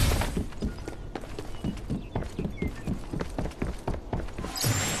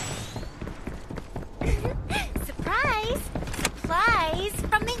 Surprise! Supplies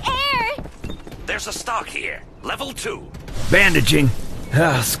from the air! There's a stock here. Level 2. Bandaging.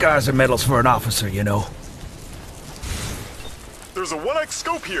 Scars are medals for an officer, you know. There's a 1x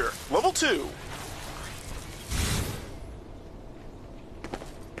scope here. Level 2.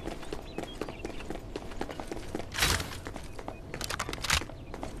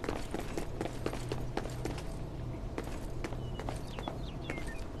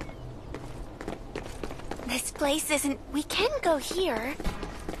 This place isn't... We can go here.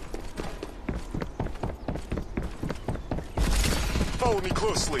 Follow me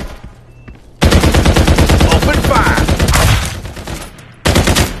closely. Open fire.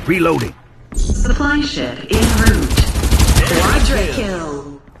 Reloading. Supply ship en route. Quadra kill.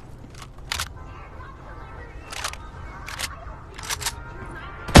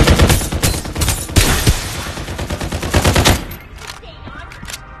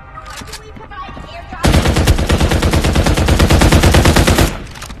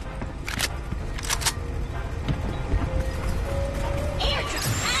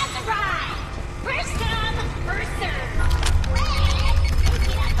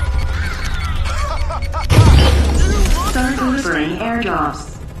 Start delivering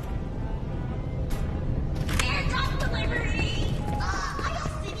airdrops. Airdrop delivery!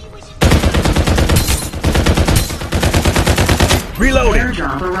 Reloading.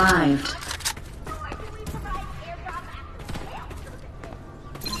 Airdrop arrived.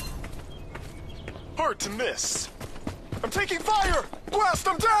 Hard to miss. I'm taking fire! Blast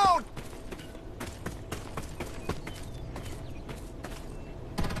them down!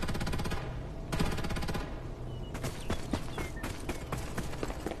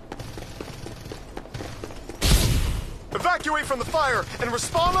 Evacuate from the fire and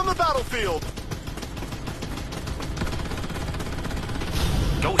respawn on the battlefield!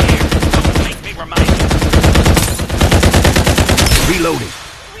 Go here. Don't make me remind you. Reloading.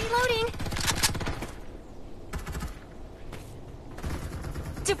 Reloading.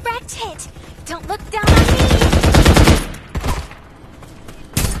 Direct hit. Don't look down on me.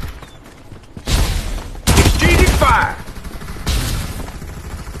 Exchanging fire.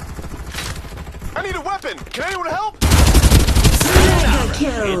 I need a weapon! Can anyone help? Mega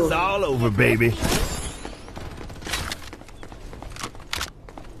kill. It's all over, baby.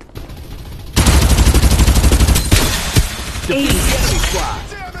 Ace.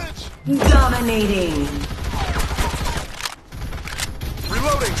 Damage! Dominating.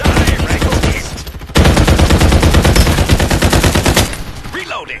 Reloading!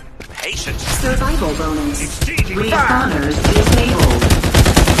 Reloading. Patience. Survival bonus. Exchanging Respawners disabled.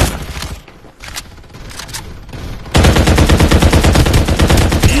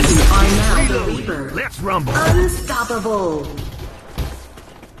 You are now the Reaper. Let's rumble. Unstoppable.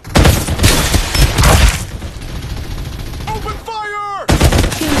 Open fire!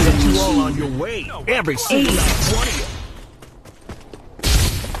 Killing You all on machine. your way. Every single Ace. last one of you.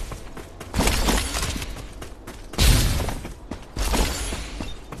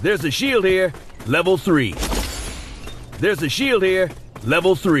 There's a shield here. Level 3. There's a shield here.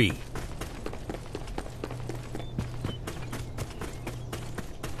 Level 3.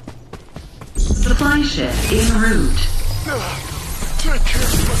 Supply ship en route. Take care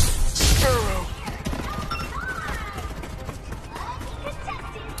of my sparrow.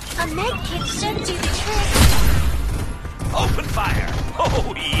 A med kit should do the trick. Open fire.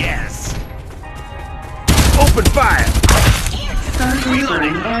 Oh, yes. Open fire. Start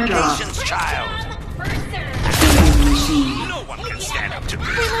delivering airdrop. Patience, child. Killing machine. No one can stand up to me.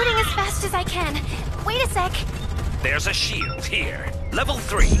 Reloading as fast as I can. Wait a sec. There's a shield here. Level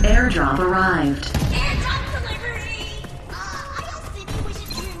 3. Airdrop arrived. Airdrop delivery! I don't think we should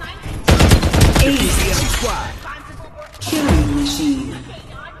do remind Ace. Squad. Killing machine.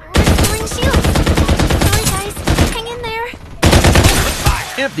 Restoring shields. Sorry, guys. Hang in there.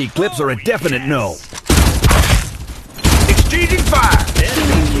 Empty clips are a definite no. Exchanging fire!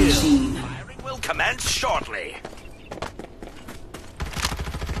 Enemy kill. Firing will commence shortly.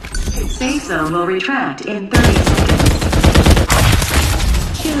 Safe zone will retract in 30 seconds.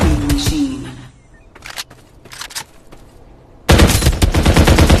 Killing machine.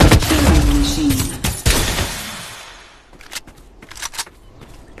 Killing machine.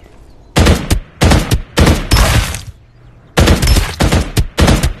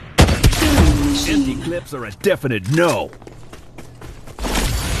 Empty clips are a definite no.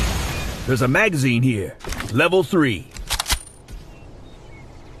 There's a magazine here. Level 3.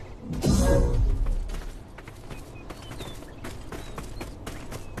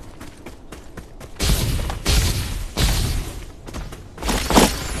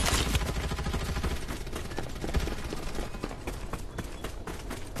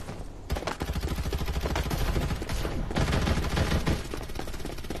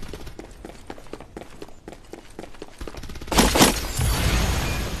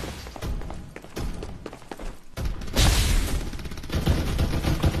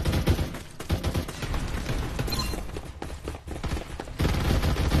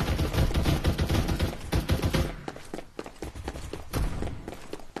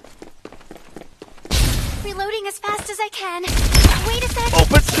 Reloading as fast as I can. Wait a sec.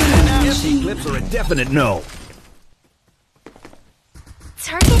 Open! Empty clips are a definite no.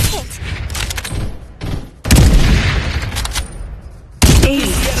 Target hit.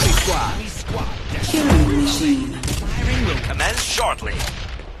 Enemy squad. Killing machine. Firing will commence shortly.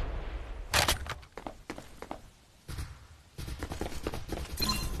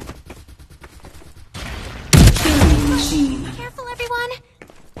 Killing machine. Careful, everyone.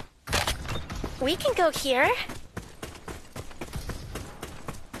 We can go here.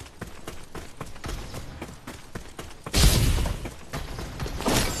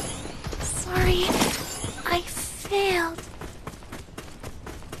 Sorry, I failed.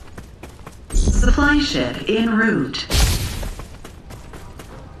 Supply ship en route.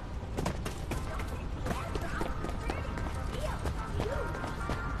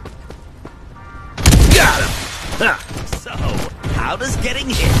 Got him! Ha! So, how does getting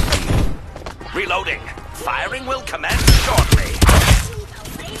hit feel? Reloading. Firing will commence shortly.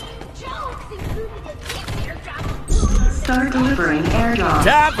 Start delivering airdrop.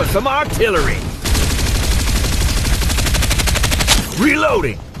 Time for some artillery.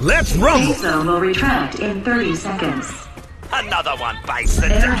 Reloading. Let's rumble. Safe zone will retract in 30 seconds. Another one bites the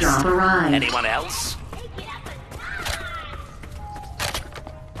Airdrop dust. arrived. Anyone else?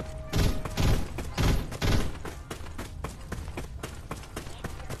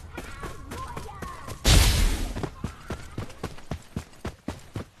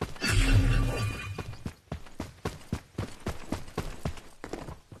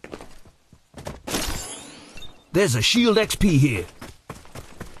 There's a shield XP here.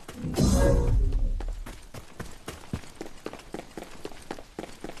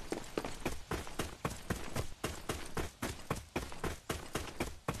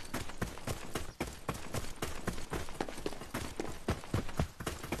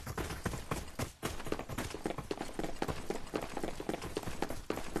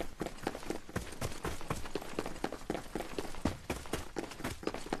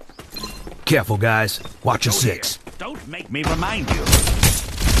 Careful, guys. Watch your six. Don't make me remind you.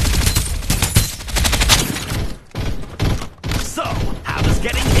 So, how does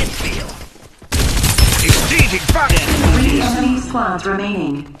getting hit feel? Exchanging fire! 3 enemy squads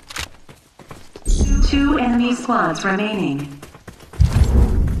remaining. 2 enemy squads remaining.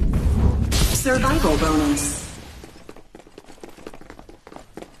 Survival bonus.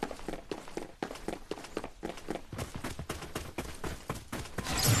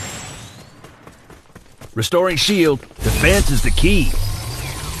 Restoring shield. Defense is the key.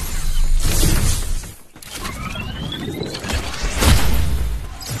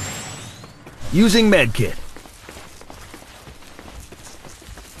 Using medkit.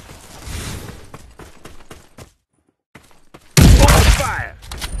 Fire!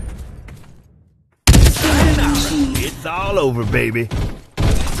 It's all over, baby.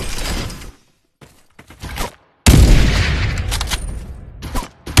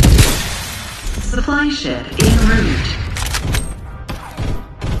 Supply ship en route.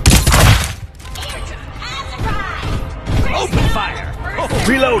 Open fire! Oh,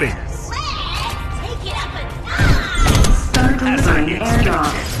 Reloading. Start delivering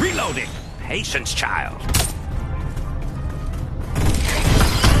airdrop. reloading! Patience, child.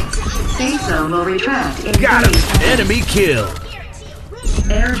 Safe zone will retract in Got 30 him. seconds. Enemy kill.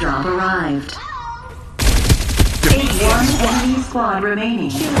 Airdrop arrived. 1 enemy squad remaining.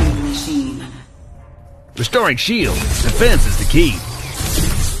 Killing machine. Restoring shield. Defense is the key.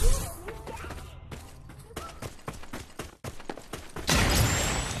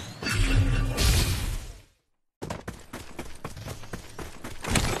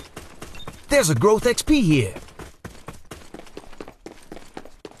 There's a growth XP here.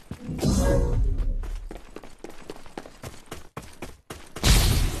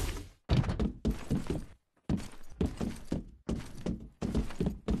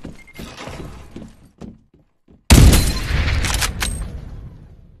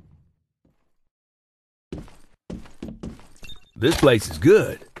 This place is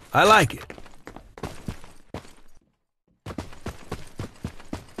good. I like it.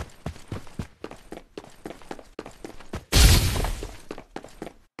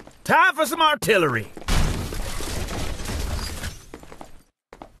 Time for some artillery.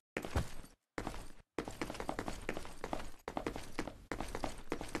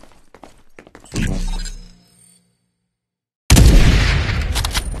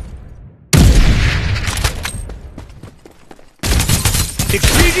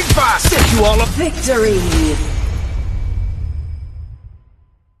 Exceeding fire! Set you all up! Victory!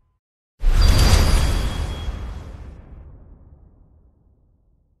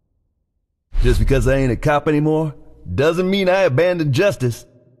 Just because I ain't a cop anymore, doesn't mean I abandoned justice.